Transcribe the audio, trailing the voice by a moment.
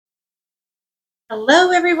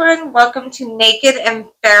Hello, everyone. Welcome to Naked and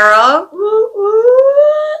Feral. Woo, woo.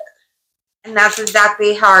 And that's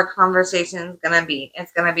exactly how our conversation is going to be.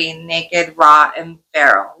 It's going to be naked, raw, and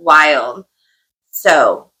feral, wild.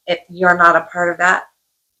 So if you're not a part of that,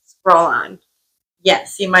 scroll on.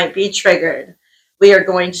 Yes, you might be triggered. We are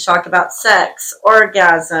going to talk about sex,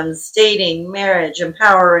 orgasms, dating, marriage,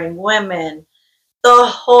 empowering women, the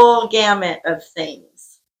whole gamut of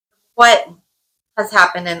things. What has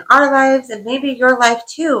happened in our lives and maybe your life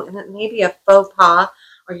too. And it may be a faux pas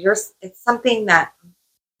or it's something that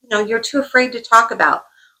you're too afraid to talk about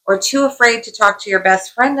or too afraid to talk to your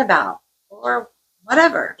best friend about or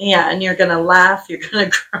whatever. Yeah, and you're going to laugh, you're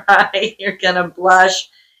going to cry, you're going to blush.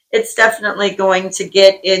 It's definitely going to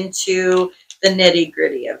get into the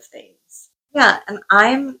nitty-gritty of things. Yeah, and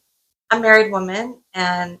I'm a married woman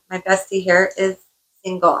and my bestie here is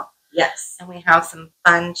single. Yes. And we have some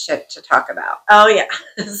fun shit to talk about. Oh, yeah.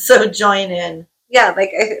 So join in. Yeah,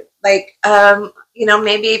 maybe,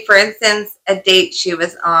 for instance, a date she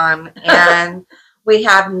was on, and we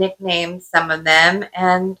have nicknamed some of them,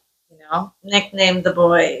 and, nickname the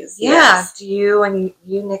boys. Yeah, yes. Do you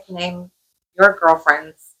nickname your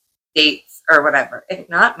girlfriend's dates or whatever? If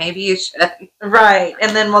not, maybe you should. Right,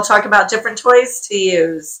 and then we'll talk about different toys to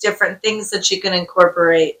use, different things that you can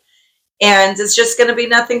incorporate. And it's just going to be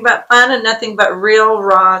nothing but fun and nothing but real,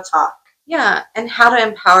 raw talk. Yeah, and how to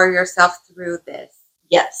empower yourself through this.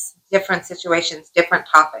 Yes. Different situations, different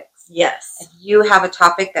topics. Yes. If you have a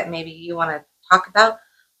topic that maybe you want to talk about,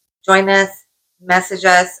 join us, message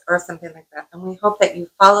us, or something like that. And we hope that you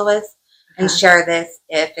follow us and share this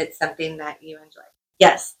if it's something that you enjoy.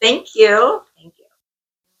 Yes. Thank you. Thank you.